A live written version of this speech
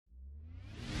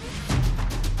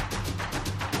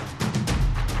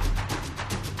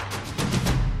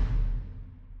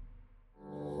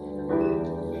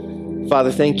Father,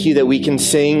 thank you that we can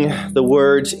sing the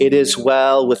words, "It is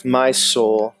well with my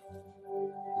soul."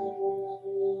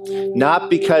 Not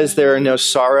because there are no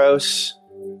sorrows,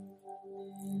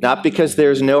 not because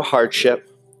there's no hardship,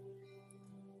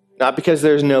 not because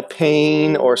there's no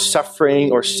pain or suffering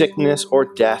or sickness or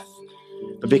death,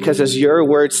 but because, as your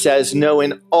word says, no,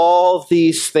 in all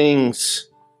these things,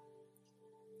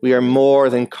 we are more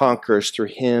than conquerors through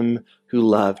him who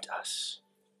loved us.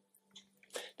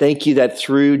 Thank you that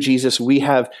through Jesus, we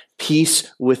have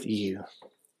peace with you.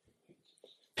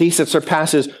 Peace that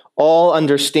surpasses all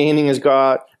understanding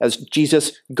as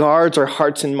Jesus guards our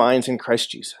hearts and minds in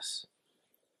Christ Jesus.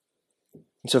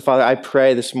 And so, Father, I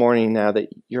pray this morning now that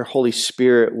your Holy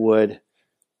Spirit would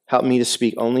help me to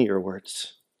speak only your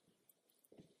words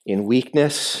in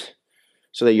weakness,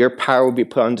 so that your power would be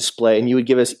put on display and you would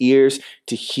give us ears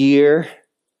to hear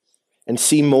and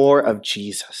see more of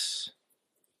Jesus.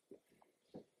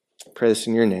 I pray this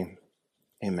in your name.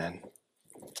 Amen.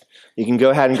 You can go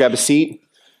ahead and grab a seat.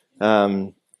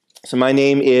 So my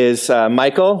name is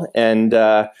Michael, and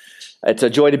it's a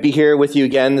joy to be here with you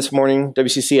again this morning.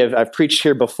 WCC, I've preached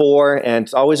here before, and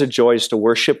it's always a joy just to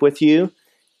worship with you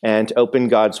and to open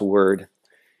God's Word.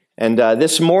 And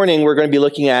this morning, we're going to be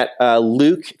looking at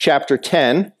Luke chapter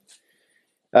 10.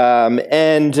 It's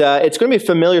going to be a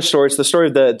familiar story. It's the story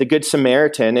of the Good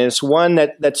Samaritan. And it's one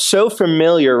that's so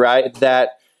familiar, right,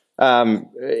 that,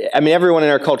 everyone in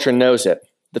our culture knows it,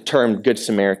 the term Good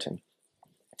Samaritan.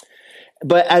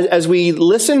 But as we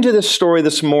listen to this story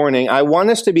this morning, I want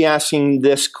us to be asking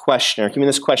this question, or keeping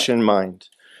this question in mind.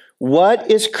 What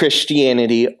is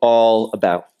Christianity all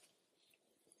about?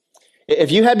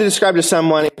 If you had to describe to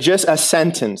someone in just a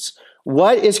sentence,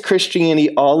 what is Christianity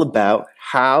all about?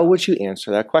 How would you answer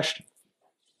that question?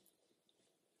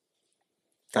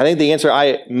 I think the answer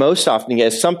I most often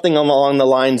get is something along the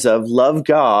lines of love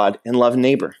God and love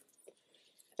neighbor.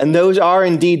 And those are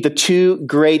indeed the two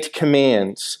great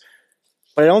commands.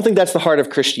 But I don't think that's the heart of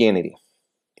Christianity.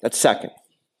 That's second.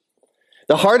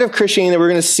 The heart of Christianity that we're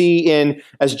going to see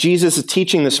as Jesus is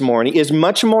teaching this morning is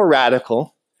much more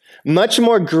radical, much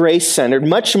more grace-centered,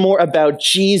 much more about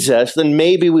Jesus than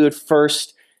maybe we would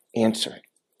first answer.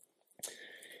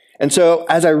 And so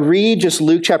as I read just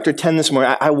Luke chapter 10 this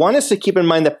morning, I want us to keep in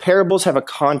mind that parables have a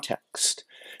context.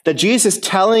 That Jesus is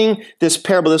telling this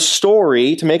parable, this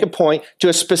story, to make a point to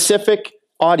a specific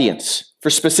audience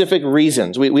for specific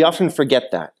reasons. We often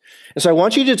forget that. And so I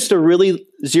want you just to really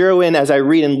zero in as I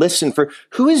read and listen for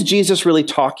who is Jesus really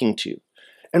talking to?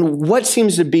 And what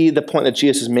seems to be the point that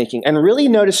Jesus is making? And really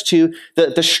notice, too,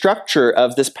 the structure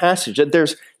of this passage. That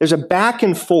there's a back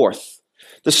and forth.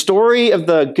 The story of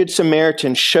the Good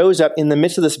Samaritan shows up in the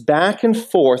midst of this back and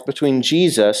forth between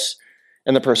Jesus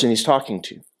and the person he's talking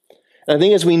to. And I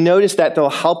think as we notice that, they'll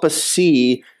help us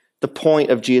see the point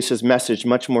of Jesus' message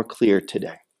much more clear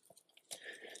today.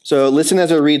 So listen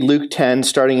as I read Luke 10,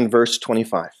 starting in verse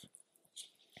 25.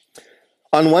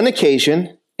 On one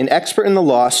occasion, an expert in the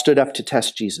law stood up to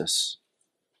test Jesus.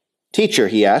 "Teacher,"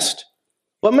 he asked,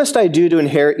 "what must I do to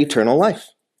inherit eternal life?"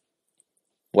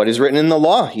 "What is written in the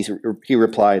law?" he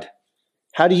replied.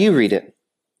 "How do you read it?"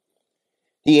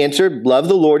 He answered, "Love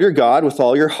the Lord your God with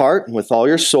all your heart and with all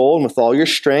your soul and with all your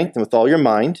strength and with all your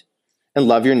mind, and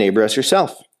love your neighbor as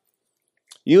yourself."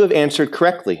 "You have answered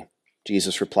correctly,"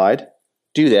 Jesus replied.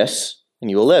 "Do this,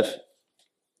 and you will live."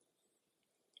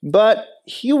 But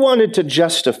he wanted to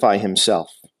justify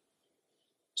himself.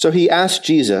 So he asked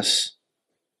Jesus,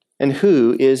 "And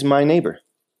who is my neighbor?"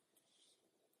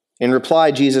 In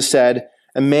reply, Jesus said,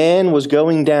 "A man was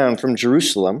going down from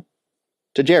Jerusalem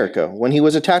to Jericho when he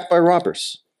was attacked by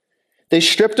robbers. They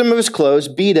stripped him of his clothes,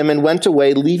 beat him, and went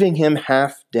away, leaving him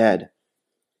half dead.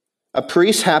 A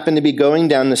priest happened to be going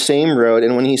down the same road,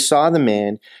 and when he saw the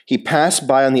man, he passed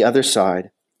by on the other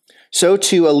side. So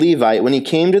too a Levite, when he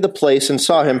came to the place and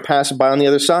saw him, passed by on the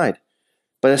other side.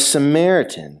 But a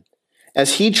Samaritan,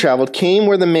 as he traveled, came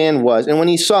where the man was, and when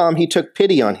he saw him, he took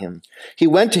pity on him. He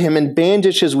went to him and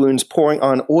bandaged his wounds, pouring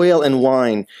on oil and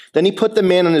wine. Then he put the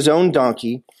man on his own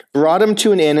donkey, brought him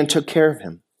to an inn, and took care of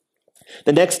him.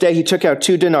 The next day he took out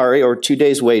 2 denarii, or 2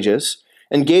 days' wages,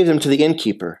 and gave them to the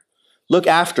innkeeper. 'Look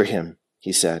after him,'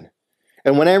 he said,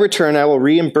 'and when I return, I will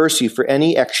reimburse you for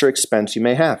any extra expense you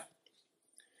may have.'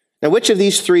 Now, which of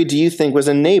these 3 do you think was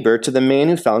a neighbor to the man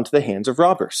who fell into the hands of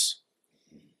robbers?"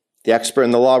 The expert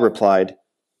in the law replied,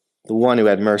 "The one who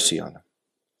had mercy on him."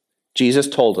 Jesus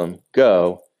told him,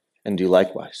 "Go and do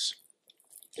likewise."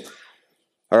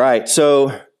 All right,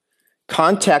 so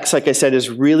context, like I said, is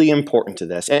really important to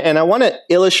this. And I want to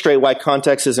illustrate why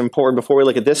context is important before we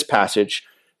look at this passage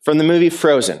from the movie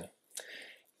Frozen.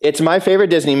 It's my favorite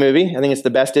Disney movie. I think it's the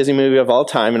best Disney movie of all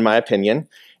time, in my opinion.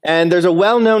 And there's a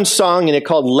well-known song in it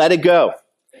called Let It Go.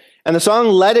 And the song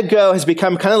Let It Go has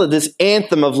become kind of this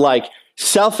anthem of like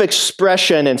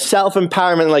self-expression and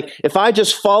self-empowerment. Like, if I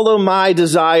just follow my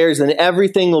desires, then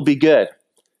everything will be good.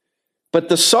 But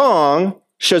the song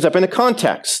shows up in a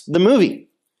context, the movie.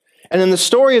 And in the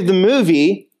story of the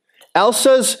movie,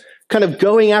 Elsa's kind of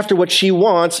going after what she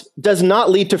wants does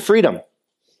not lead to freedom.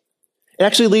 It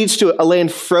actually leads to a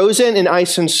land frozen in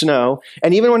ice and snow.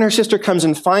 And even when her sister comes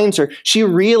and finds her, she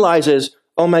realizes,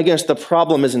 oh my goodness, the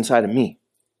problem is inside of me.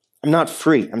 I'm not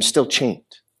free. I'm still chained.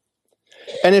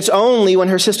 And it's only when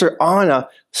her sister Anna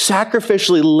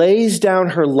sacrificially lays down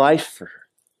her life for her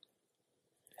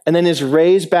and then is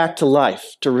raised back to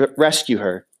life to rescue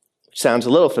her, which sounds a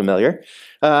little familiar.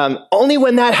 Only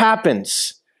when that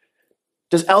happens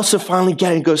does Elsa finally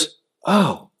get it and goes,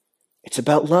 oh, it's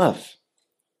about love.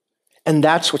 And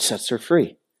that's what sets her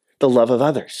free, the love of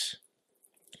others.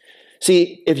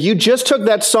 See, if you just took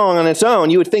that song on its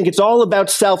own, you would think it's all about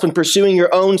self and pursuing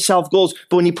your own self goals.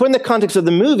 But when you put in the context of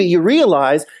the movie, you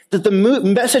realize that the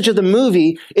message of the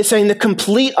movie is saying the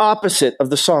complete opposite of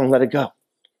the song, Let It Go.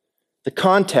 The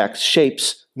context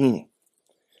shapes meaning.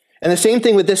 And the same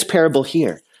thing with this parable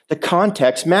here. The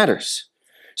context matters.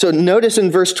 So notice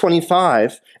in verse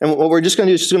 25, and what we're just going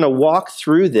to do is just going to walk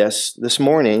through this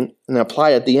morning and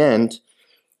apply at the end.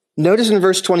 Notice in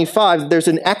verse 25, there's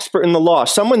an expert in the law,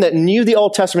 someone that knew the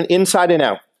Old Testament inside and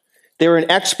out. They were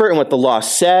an expert in what the law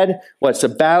said, what it's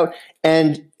about,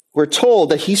 and we're told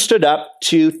that he stood up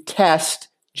to test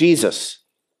Jesus.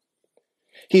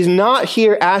 He's not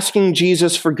here asking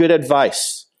Jesus for good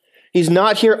advice. He's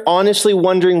not here honestly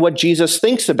wondering what Jesus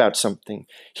thinks about something.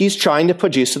 He's trying to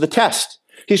put Jesus to the test.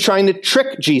 He's trying to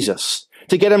trick Jesus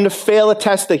to get him to fail a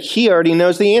test that he already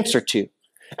knows the answer to.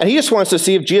 And he just wants to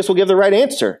see if Jesus will give the right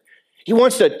answer. He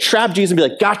wants to trap Jesus and be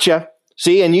like, gotcha.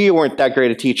 See, I knew you weren't that great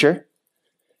a teacher.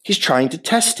 He's trying to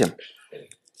test him.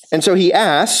 And so he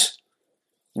asks,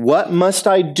 what must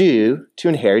I do to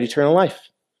inherit eternal life?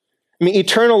 I mean,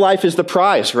 eternal life is the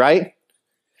prize, right?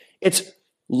 It's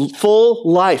full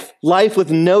life, life with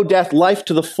no death, life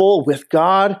to the full with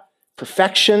God,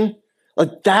 perfection.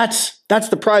 Like that's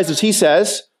the prize, as he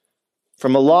says,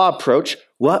 from a law approach,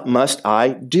 what must I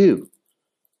do?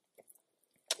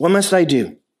 What must I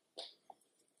do?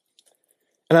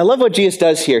 And I love what Jesus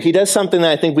does here. He does something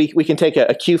that I think we can take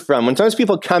a cue from. When sometimes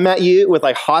people come at you with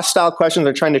like hostile questions,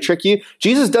 they're trying to trick you,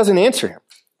 Jesus doesn't answer him.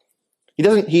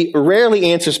 He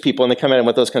rarely answers people when they come at him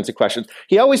with those kinds of questions.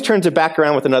 He always turns it back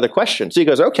around with another question. So he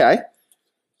goes, okay,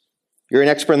 you're an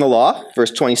expert in the law.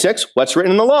 Verse 26, what's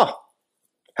written in the law?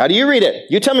 How do you read it?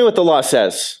 You tell me what the law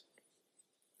says,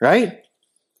 right?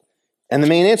 And the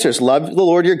main answer is love the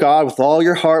Lord your God with all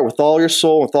your heart, with all your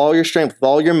soul, with all your strength, with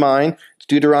all your mind. It's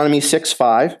Deuteronomy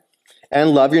 6:5.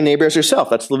 And love your neighbor as yourself.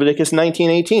 That's Leviticus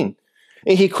 19:18.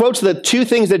 And he quotes the two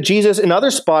things that Jesus in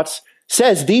other spots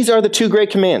says, these are the two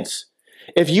great commands.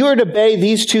 If you were to obey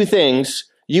these two things,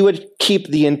 you would keep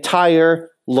the entire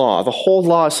law. The whole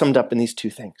law is summed up in these two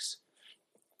things.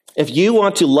 If you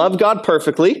want to love God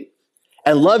perfectly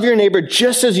and love your neighbor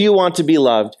just as you want to be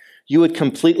loved, you would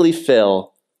completely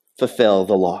fulfill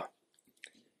the law.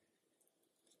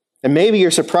 And maybe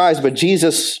you're surprised, but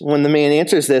Jesus, when the man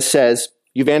answers this, says,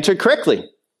 you've answered correctly.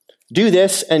 Do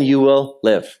this and you will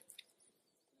live.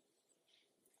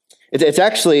 It's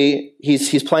actually,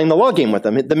 he's playing the law game with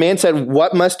them. The man said,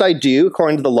 what must I do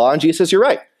according to the law? And Jesus says, you're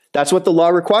right. That's what the law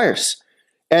requires.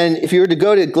 And if you were to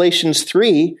go to Galatians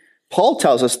 3, Paul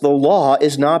tells us the law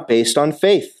is not based on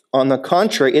faith. On the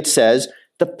contrary, it says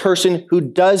the person who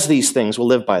does these things will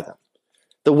live by them.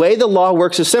 The way the law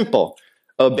works is simple.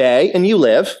 Obey and you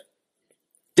live.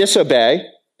 Disobey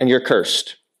and you're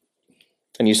cursed.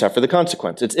 And you suffer the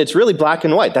consequence. It's really black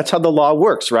and white. That's how the law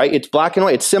works, right? It's black and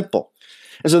white. It's simple.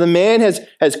 And so the man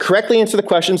has correctly answered the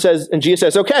question, and Jesus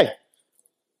says, okay,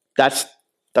 that's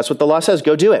what the law says.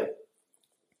 Go do it.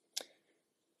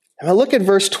 And I look at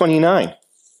verse 29.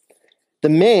 The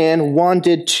man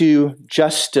wanted to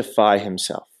justify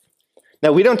himself.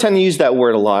 Now, we don't tend to use that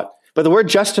word a lot, but the word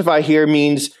justify here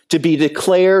means to be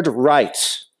declared right,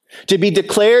 to be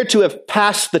declared to have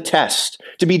passed the test,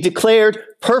 to be declared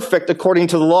perfect according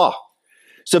to the law.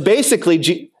 So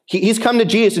basically, he's come to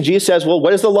Jesus, and Jesus says, well, what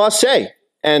does the law say?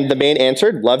 And the man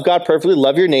answered, love God perfectly,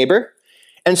 love your neighbor.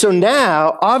 And so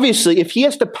now, obviously, if he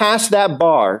has to pass that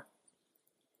bar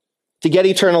to get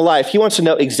eternal life, he wants to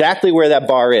know exactly where that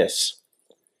bar is.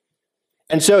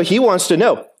 And so he wants to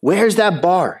know, where's that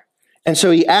bar? And so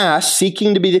he asks,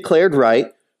 seeking to be declared right,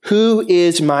 who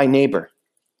is my neighbor?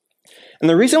 And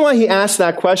the reason why he asked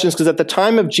that question is because at the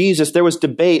time of Jesus, there was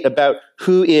debate about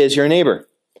who is your neighbor.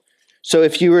 So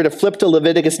if you were to flip to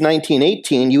Leviticus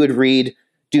 19:18, you would read,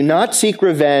 "Do not seek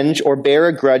revenge or bear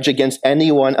a grudge against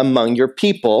anyone among your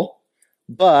people,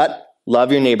 but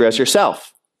love your neighbor as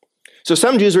yourself." So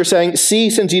some Jews were saying, see,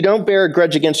 since you don't bear a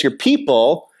grudge against your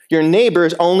people, your neighbor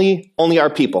is only our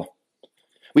people.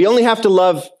 We only have to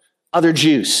love other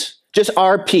Jews, just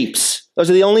our peeps. Those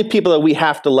are the only people that we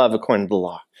have to love according to the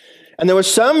law. And there were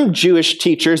some Jewish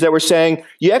teachers that were saying,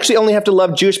 you actually only have to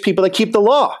love Jewish people that keep the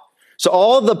law. So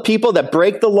all the people that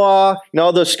break the law,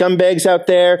 all those scumbags out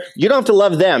there, you don't have to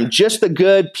love them, just the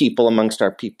good people amongst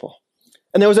our people.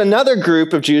 And there was another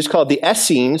group of Jews called the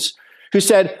Essenes who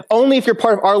said, only if you're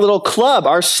part of our little club,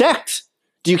 our sect,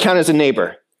 do you count as a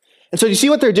neighbor. And so you see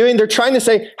what they're doing? They're trying to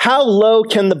say, how low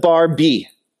can the bar be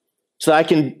so that I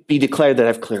can be declared that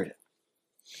I've cleared it?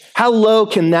 How low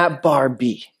can that bar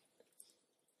be?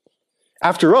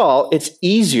 After all, it's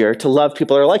easier to love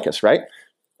people that are like us, right?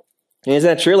 And isn't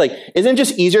that true? Isn't it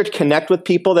just easier to connect with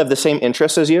people that have the same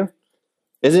interests as you?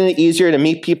 Isn't it easier to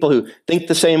meet people who think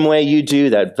the same way you do,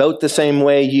 that vote the same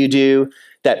way you do,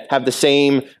 that have the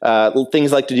same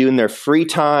things like to do in their free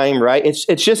time, right?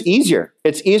 It's just easier.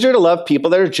 It's easier to love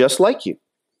people that are just like you.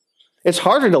 It's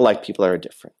harder to like people that are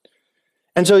different.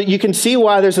 And so you can see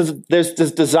why there's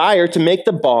this desire to make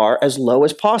the bar as low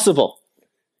as possible.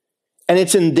 And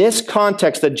it's in this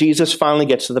context that Jesus finally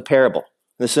gets to the parable.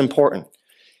 This is important.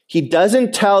 He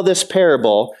doesn't tell this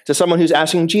parable to someone who's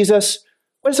asking Jesus,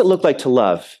 what does it look like to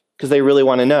love? Because they really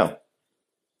want to know.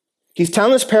 He's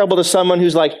telling this parable to someone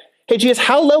who's like, hey, Jesus,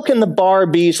 how low can the bar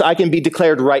be so I can be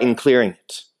declared right in clearing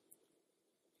it?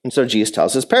 And so Jesus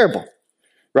tells this parable,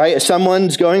 right? If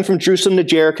someone's going from Jerusalem to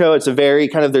Jericho, it's a very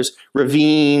there's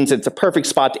ravines. It's a perfect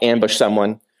spot to ambush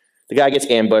someone. The guy gets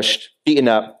ambushed, beaten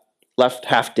up, left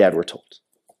half dead, we're told.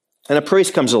 And a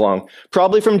priest comes along,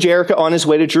 probably from Jericho on his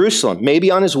way to Jerusalem,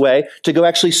 maybe on his way to go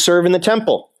actually serve in the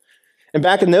temple. And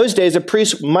back in those days, a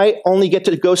priest might only get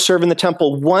to go serve in the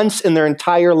temple once in their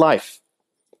entire life.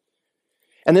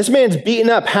 And this man's beaten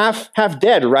up, half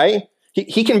dead, right?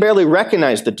 He can barely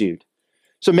recognize the dude.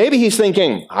 So maybe he's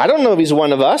thinking, I don't know if he's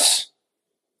one of us.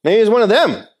 Maybe he's one of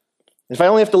them. If I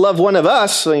only have to love one of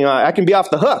us, I can be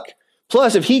off the hook.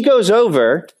 Plus, if he goes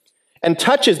over and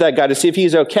touches that guy to see if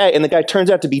he's okay, and the guy turns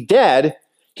out to be dead,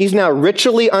 he's now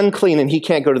ritually unclean and he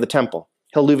can't go to the temple.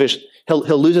 He'll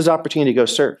lose his opportunity to go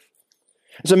serve.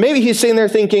 So maybe he's sitting there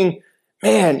thinking,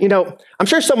 man, I'm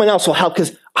sure someone else will help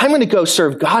because I'm going to go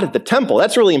serve God at the temple.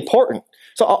 That's really important.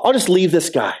 So I'll just leave this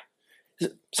guy.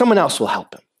 Someone else will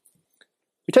help him.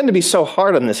 We tend to be so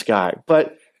hard on this guy,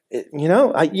 but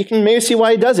you can maybe see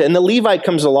why he does it. And the Levite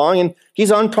comes along and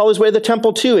he's on probably his way to the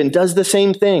temple too and does the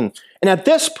same thing. And at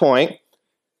this point,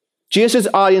 Jesus'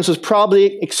 audience was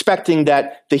probably expecting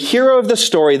that the hero of the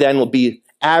story then will be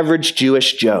average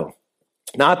Jewish Joe.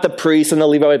 Not the priest and the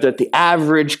Levite, but the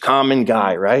average common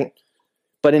guy, right?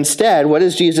 But instead, what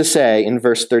does Jesus say in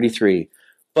verse 33?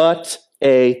 But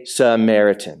a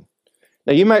Samaritan.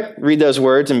 Now, you might read those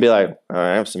words and be like, all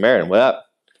right, I'm a Samaritan, what up?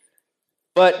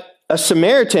 But a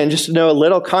Samaritan, just to know a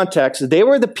little context, they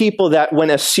were the people that when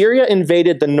Assyria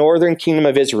invaded the northern kingdom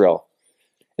of Israel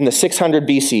in the 600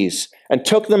 BCs and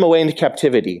took them away into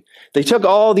captivity, they took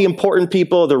all the important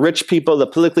people, the rich people, the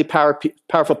politically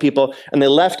powerful people, and they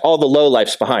left all the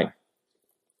lowlifes behind.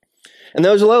 And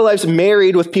those lowlifes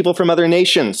married with people from other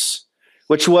nations,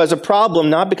 which was a problem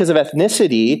not because of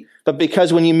ethnicity, but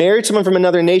because when you married someone from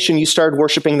another nation, you started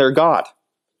worshiping their God.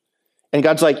 And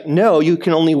God's like, no, you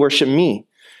can only worship me.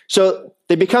 So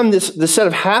they become this set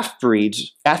of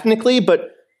half-breeds ethnically,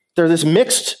 but they're this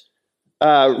mixed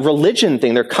religion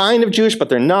thing. They're kind of Jewish, but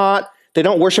they're not. They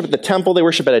don't worship at the temple. They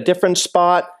worship at a different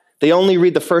spot. They only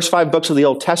read the first 5 books of the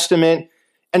Old Testament.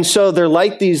 And so they're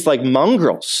like these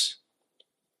mongrels.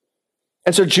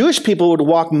 And so Jewish people would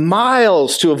walk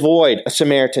miles to avoid a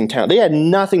Samaritan town. They had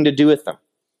nothing to do with them.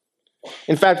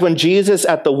 In fact, when Jesus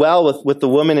at the well with the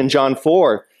woman in John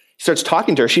 4 starts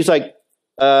talking to her, she's like,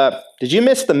 did you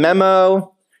miss the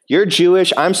memo? You're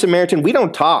Jewish, I'm Samaritan. We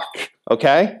don't talk,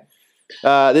 okay?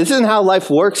 This isn't how life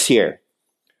works here,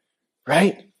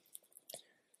 right?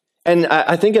 And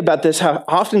I think about this, how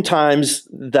oftentimes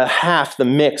the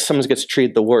mix, someone gets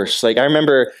treated the worst. I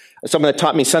remember someone that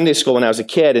taught me Sunday school when I was a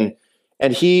kid,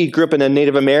 and he grew up in a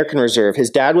Native American reserve. His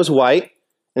dad was white,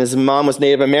 and his mom was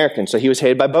Native American, so he was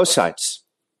hated by both sides.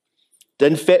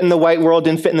 Didn't fit in the white world,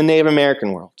 didn't fit in the Native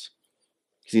American world,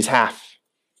 because he's half.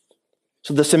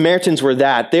 So the Samaritans were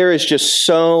that. There is just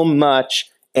so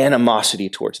much animosity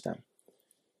towards them.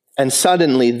 And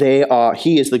suddenly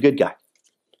he is the good guy.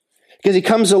 Because he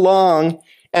comes along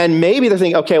And maybe they're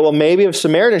thinking, okay, well, maybe if a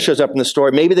Samaritan shows up in the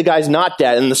story, maybe the guy's not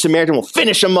dead, and the Samaritan will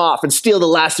finish him off and steal the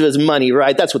last of his money,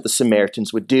 right? That's what the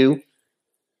Samaritans would do.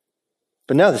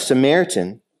 But no, the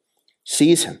Samaritan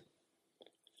sees him,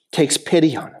 takes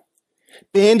pity on him,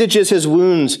 bandages his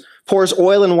wounds, pours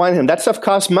oil and wine on him. That stuff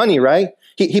costs money, right?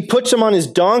 He puts him on his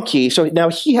donkey, so now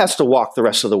he has to walk the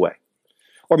rest of the way.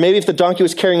 Or maybe if the donkey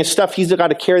was carrying his stuff, he's got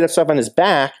to carry that stuff on his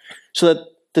back so that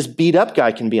this beat up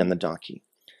guy can be on the donkey.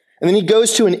 And then he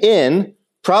goes to an inn,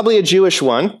 probably a Jewish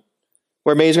one,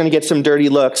 where maybe he's going to get some dirty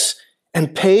looks,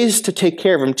 and pays to take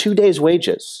care of him 2 days'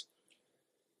 wages.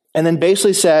 And then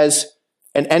basically says,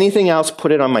 and anything else,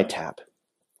 put it on my tab.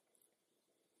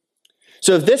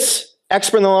 So if this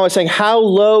expert in the law was saying, how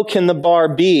low can the bar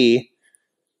be?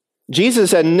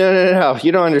 Jesus said, no,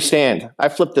 you don't understand. I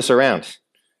flipped this around.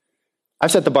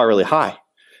 I've set the bar really high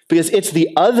because it's the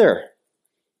other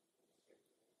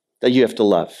that you have to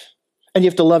love. And you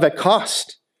have to love at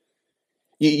cost.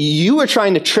 You are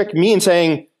trying to trick me and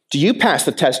saying, do you pass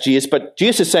the test, Jesus? But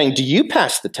Jesus is saying, do you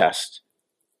pass the test?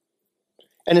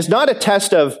 And it's not a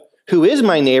test of who is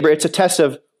my neighbor. It's a test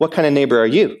of what kind of neighbor are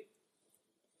you?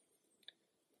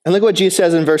 And look what Jesus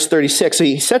says in verse 36. So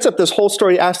he sets up this whole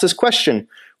story to ask this question.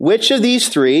 Which of these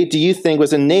three do you think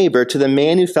was a neighbor to the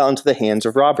man who fell into the hands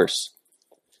of robbers?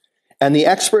 And the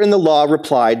expert in the law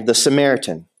replied, the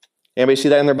Samaritan. Anybody see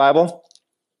that in their Bible?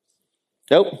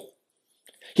 Nope.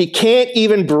 He can't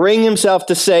even bring himself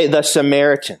to say the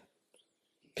Samaritan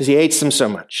because he hates them so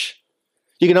much.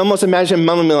 You can almost imagine him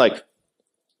mumbling like,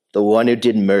 the one who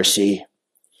did mercy.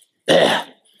 Ugh.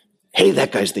 Hey,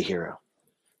 that guy's the hero.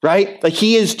 Right? Like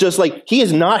he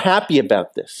is not happy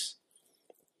about this.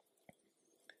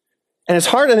 And it's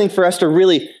hard, I think, for us to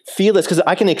really feel this because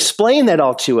I can explain that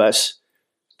all to us.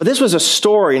 But this was a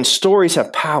story, and stories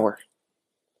have power.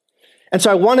 And so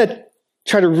I want to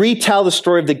try to retell the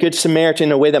story of the Good Samaritan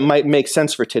in a way that might make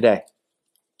sense for today.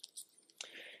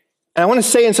 And I want to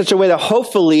say it in such a way that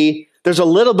hopefully there's a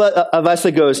little bit of us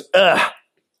that goes,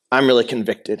 I'm really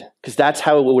convicted, because that's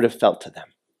how it would have felt to them.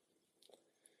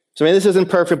 So maybe this isn't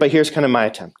perfect, but here's kind of my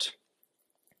attempt.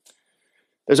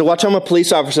 There's a Wautoma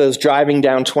police officer that's driving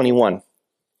down 21.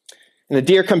 And a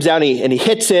deer comes out and he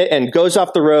hits it and goes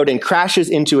off the road and crashes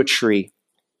into a tree.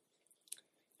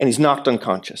 And he's knocked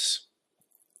unconscious.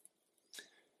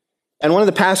 And one of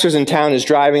the pastors in town is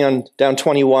driving down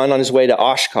 21 on his way to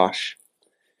Oshkosh.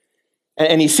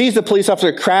 And he sees the police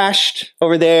officer crashed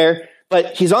over there,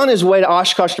 but he's on his way to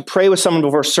Oshkosh to pray with someone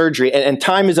before surgery, and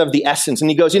time is of the essence. And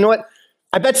he goes, you know what?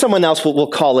 I bet someone else will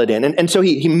call it in. And so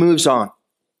he moves on.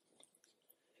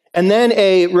 And then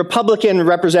a Republican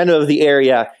representative of the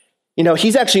area,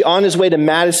 he's actually on his way to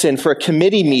Madison for a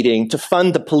committee meeting to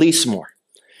fund the police more.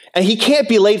 And he can't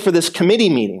be late for this committee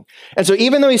meeting. And so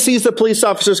even though he sees the police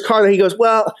officer's car, he goes,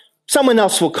 well, someone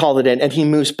else will call it in, and he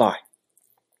moves by.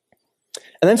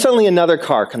 And then suddenly another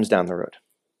car comes down the road.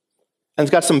 And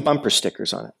it's got some bumper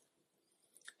stickers on it.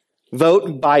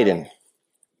 Vote Biden.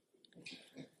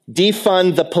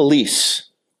 Defund the police.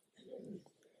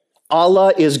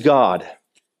 Allah is God.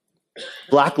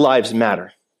 Black lives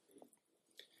matter.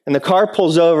 And the car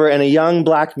pulls over, and a young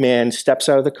black man steps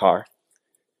out of the car.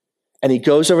 And he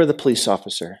goes over to the police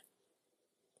officer,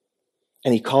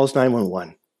 and he calls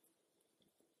 911.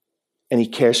 And he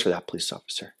cares for that police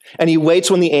officer. And he waits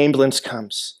when the ambulance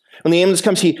comes. When the ambulance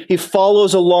comes, he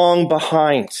follows along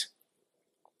behind.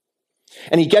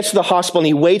 And he gets to the hospital, and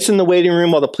he waits in the waiting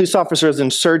room while the police officer is in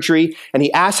surgery, and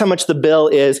he asks how much the bill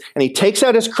is, and he takes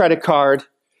out his credit card,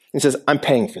 and says, I'm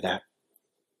paying for that.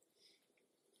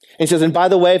 And he says, and by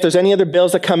the way, if there's any other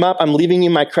bills that come up, I'm leaving you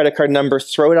my credit card number.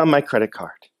 Throw it on my credit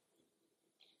card.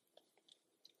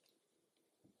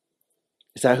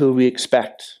 Is that who we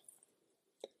expect?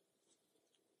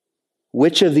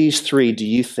 Which of these three do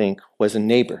you think was a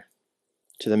neighbor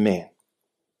to the man?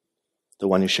 The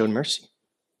one who showed mercy.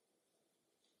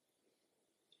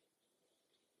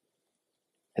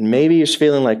 And maybe you're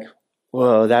feeling like,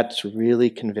 whoa, that's really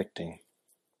convicting.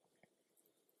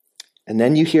 And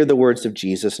then you hear the words of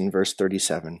Jesus in verse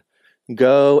 37.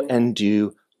 Go and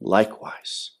do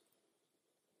likewise.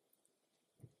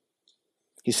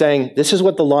 He's saying, this is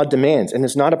what the law demands, and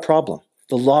it's not a problem.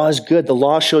 The law is good. The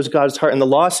law shows God's heart, and the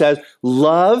law says,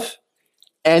 love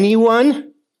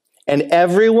anyone and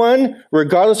everyone,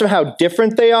 regardless of how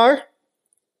different they are,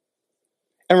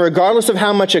 and regardless of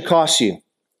how much it costs you.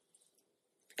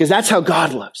 Because that's how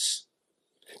God loves.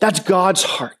 That's God's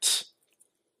heart.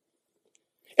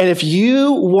 And if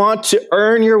you want to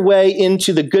earn your way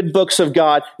into the good books of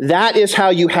God, that is how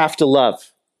you have to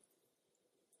love.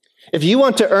 If you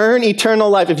want to earn eternal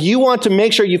life, if you want to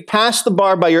make sure you've passed the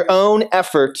bar by your own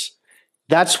effort,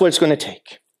 that's what it's going to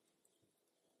take.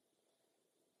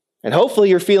 And hopefully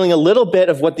you're feeling a little bit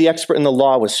of what the expert in the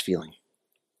law was feeling.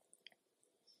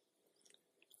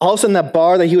 All of a sudden that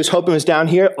bar that he was hoping was down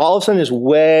here, all of a sudden is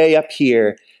way up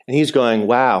here. And he's going,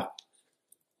 wow,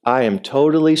 I am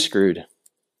totally screwed.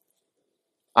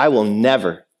 I will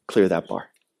never clear that bar.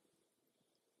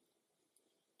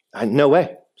 No way.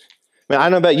 I mean, I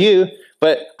don't know about you,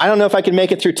 but I don't know if I can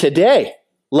make it through today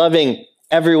loving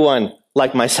everyone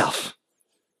like myself.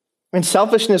 I mean,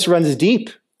 selfishness runs deep.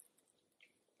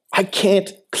 I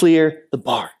can't clear the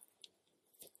bar.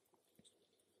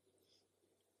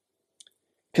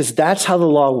 Because that's how the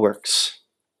law works.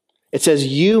 It says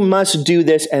you must do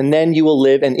this and then you will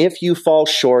live. And if you fall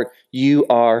short, you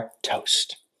are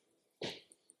toast.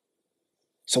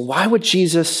 So why would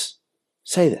Jesus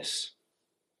say this?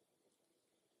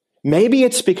 Maybe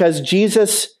it's because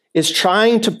Jesus is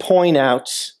trying to point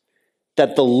out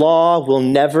that the law will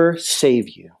never save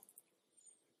you.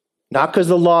 Not because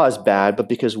the law is bad, but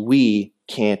because we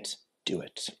can't do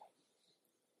it.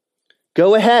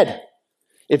 Go ahead.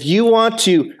 If you want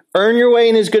to earn your way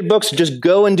in his good books, just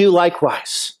go and do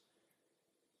likewise.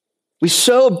 We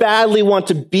so badly want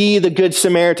to be the Good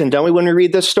Samaritan, don't we, when we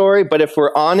read this story? But if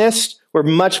we're honest, we're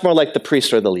much more like the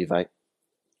priest or the Levite.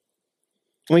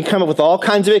 And we come up with all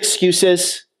kinds of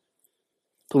excuses,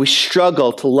 but we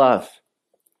struggle to love.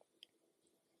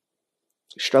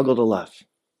 We struggle to love.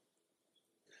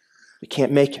 We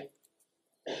can't make it.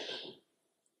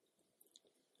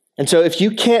 And so if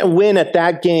you can't win at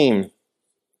that game,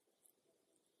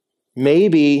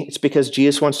 maybe it's because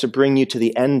Jesus wants to bring you to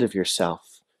the end of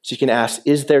yourself. So you can ask,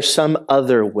 is there some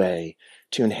other way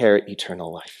to inherit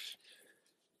eternal life?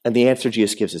 And the answer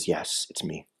Jesus gives is yes, it's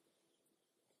me.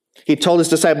 He told his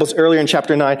disciples earlier in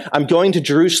chapter 9, I'm going to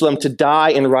Jerusalem to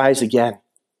die and rise again.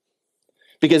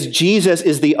 Because Jesus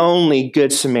is the only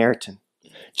Good Samaritan.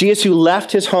 Jesus who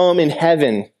left his home in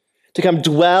heaven to come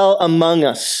dwell among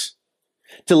us,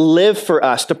 to live for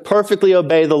us, to perfectly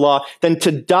obey the law, then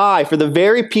to die for the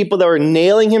very people that were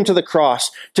nailing him to the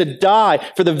cross, to die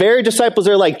for the very disciples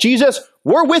that are like, Jesus,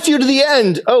 we're with you to the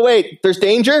end. Oh, wait, there's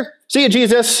danger? See you,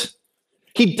 Jesus.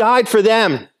 He died for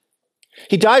them.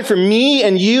 He died for me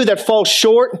and you that fall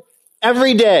short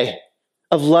every day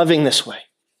of loving this way.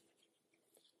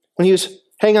 When he was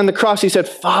hanging on the cross, he said,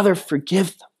 Father,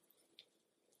 forgive them.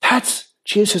 That's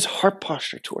Jesus' heart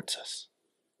posture towards us.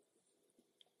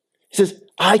 He says,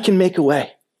 I can make a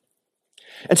way.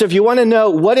 And so if you want to know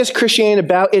what is Christianity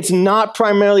about, it's not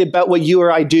primarily about what you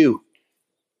or I do.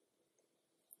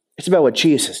 It's about what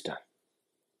Jesus has done.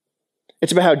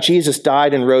 It's about how Jesus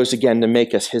died and rose again to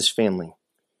make us his family.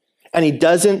 And he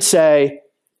doesn't say,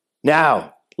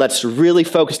 now, let's really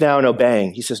focus now on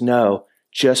obeying. He says, no,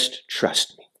 just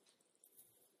trust me.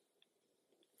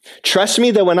 Trust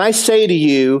me that when I say to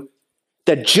you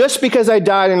that just because I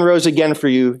died and rose again for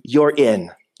you, you're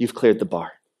in. You've cleared the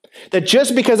bar. That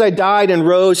just because I died and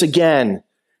rose again,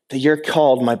 that you're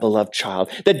called my beloved child.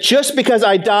 That just because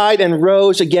I died and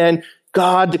rose again,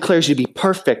 God declares you to be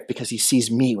perfect because he sees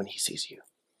me when he sees you.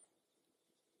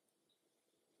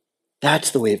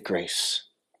 That's the way of grace.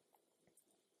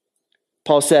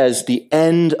 Paul says the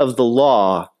end of the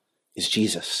law is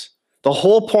Jesus. The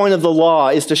whole point of the law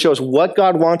is to show us what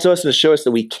God wants us and to show us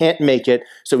that we can't make it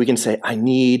so we can say, I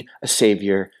need a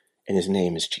Savior, and his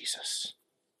name is Jesus.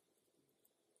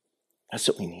 That's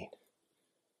what we need.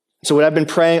 So what I've been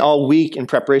praying all week in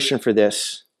preparation for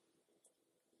this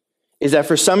is that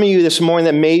for some of you this morning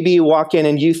that maybe you walk in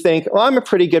and you think, well, I'm a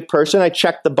pretty good person. I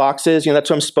check the boxes. That's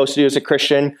what I'm supposed to do as a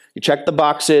Christian. You check the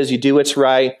boxes. You do what's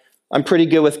right. I'm pretty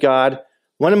good with God.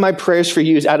 One of my prayers for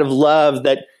you is out of love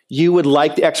that you would,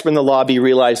 like the expert in the law, be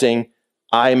realizing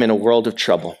I am in a world of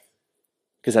trouble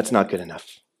because that's not good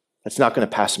enough. That's not going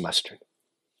to pass muster.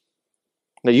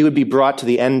 That you would be brought to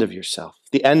the end of yourself,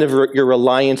 the end of your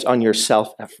reliance on your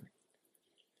self-effort.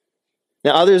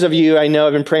 Now, others of you I know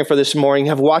I've been praying for this morning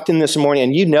have walked in this morning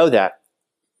and you know that.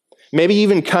 Maybe you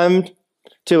even come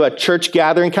to a church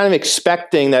gathering kind of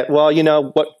expecting that, well,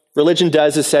 what religion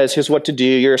does is says, here's what to do.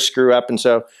 You're a screw up. And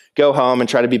so go home and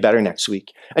try to be better next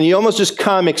week. And you almost just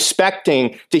come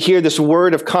expecting to hear this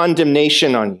word of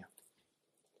condemnation on you.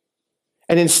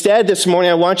 And instead this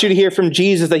morning, I want you to hear from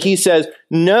Jesus that he says,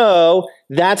 no,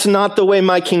 that's not the way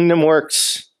my kingdom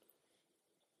works.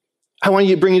 I want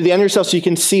you to bring you to the end of yourself so you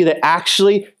can see that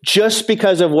actually, just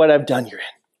because of what I've done, you're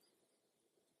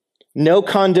in. No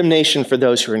condemnation for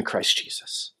those who are in Christ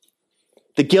Jesus.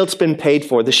 The guilt's been paid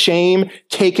for, the shame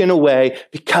taken away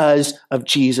because of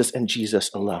Jesus and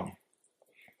Jesus alone.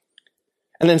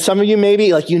 And then some of you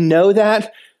maybe, you know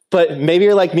that, but maybe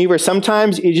you're like me where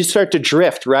sometimes you just start to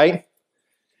drift, right?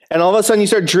 And all of a sudden you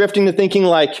start drifting to thinking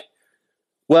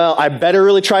well, I better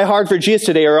really try hard for Jesus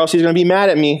today or else he's going to be mad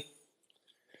at me.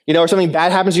 Or something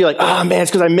bad happens to you, like, oh man, it's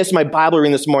because I missed my Bible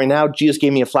reading this morning. Now Jesus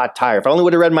gave me a flat tire. If I only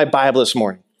would have read my Bible this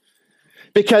morning.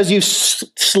 Because you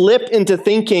slip into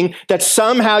thinking that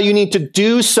somehow you need to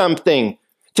do something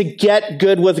to get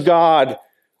good with God,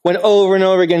 when over and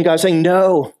over again God's saying,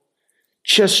 no,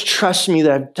 just trust me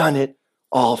that I've done it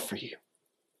all for you.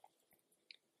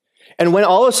 And when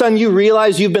all of a sudden you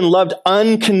realize you've been loved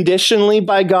unconditionally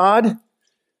by God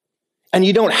and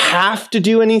you don't have to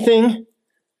do anything,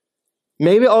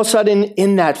 maybe all of a sudden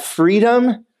in that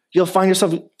freedom, you'll find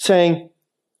yourself saying,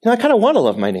 I kind of want to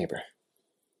love my neighbor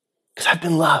because I've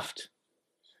been loved.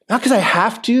 Not because I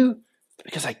have to, but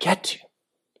because I get to.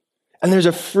 And there's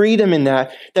a freedom in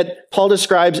that Paul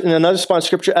describes in another spot in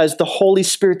Scripture as the Holy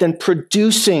Spirit then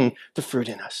producing the fruit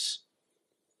in us.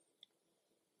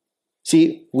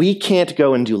 See, we can't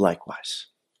go and do likewise.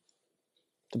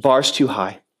 The bar's too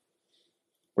high.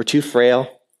 We're too frail.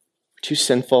 We're too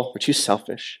sinful. We're too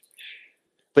selfish.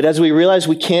 But as we realize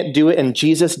we can't do it and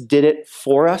Jesus did it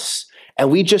for us, and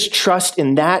we just trust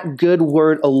in that good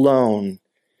word alone,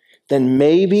 then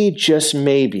maybe, just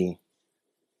maybe,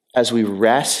 as we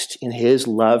rest in his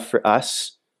love for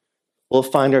us, we'll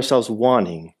find ourselves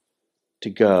wanting to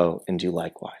go and do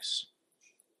likewise.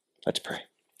 Let's pray.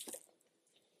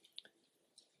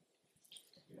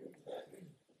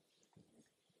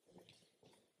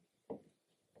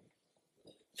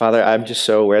 Father, I'm just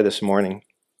so aware this morning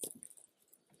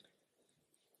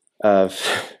of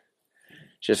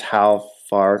just how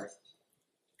far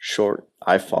short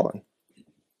I've fallen.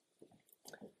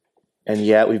 And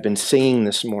yet we've been singing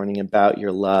this morning about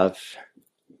your love.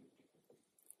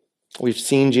 We've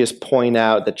seen Jesus point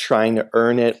out that trying to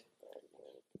earn it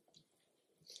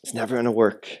is never going to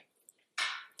work.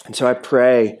 And so I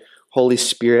pray, Holy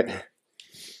Spirit,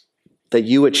 that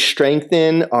you would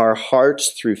strengthen our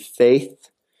hearts through faith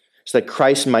so that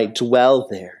Christ might dwell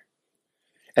there.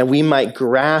 And we might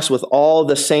grasp with all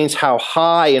the saints how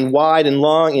high and wide and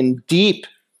long and deep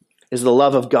is the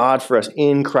love of God for us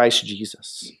in Christ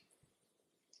Jesus.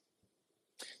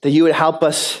 That you would help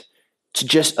us to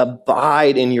just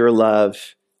abide in your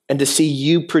love and to see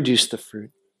you produce the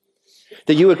fruit.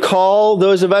 That you would call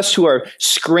those of us who are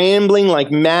scrambling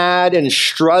like mad and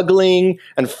struggling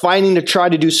and fighting to try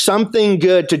to do something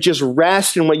good to just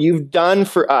rest in what you've done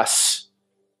for us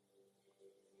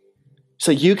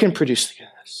so you can produce the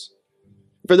goodness.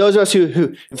 For those of us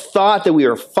who thought that we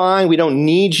are fine, we don't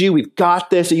need you, we've got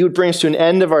this, that you would bring us to an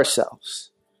end of ourselves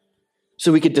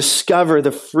so we could discover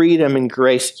the freedom and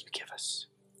grace that you give us.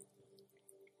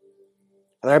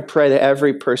 And I pray that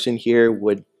every person here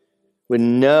would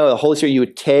know, the Holy Spirit, you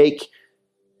would take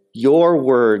your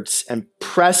words and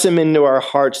press them into our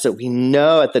hearts that we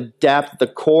know at the depth, the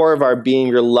core of our being,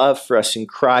 your love for us in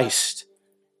Christ.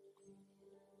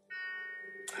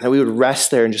 That we would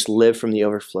rest there and just live from the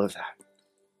overflow of that.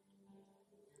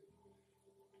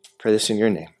 Pray this in your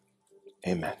name.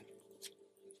 Amen.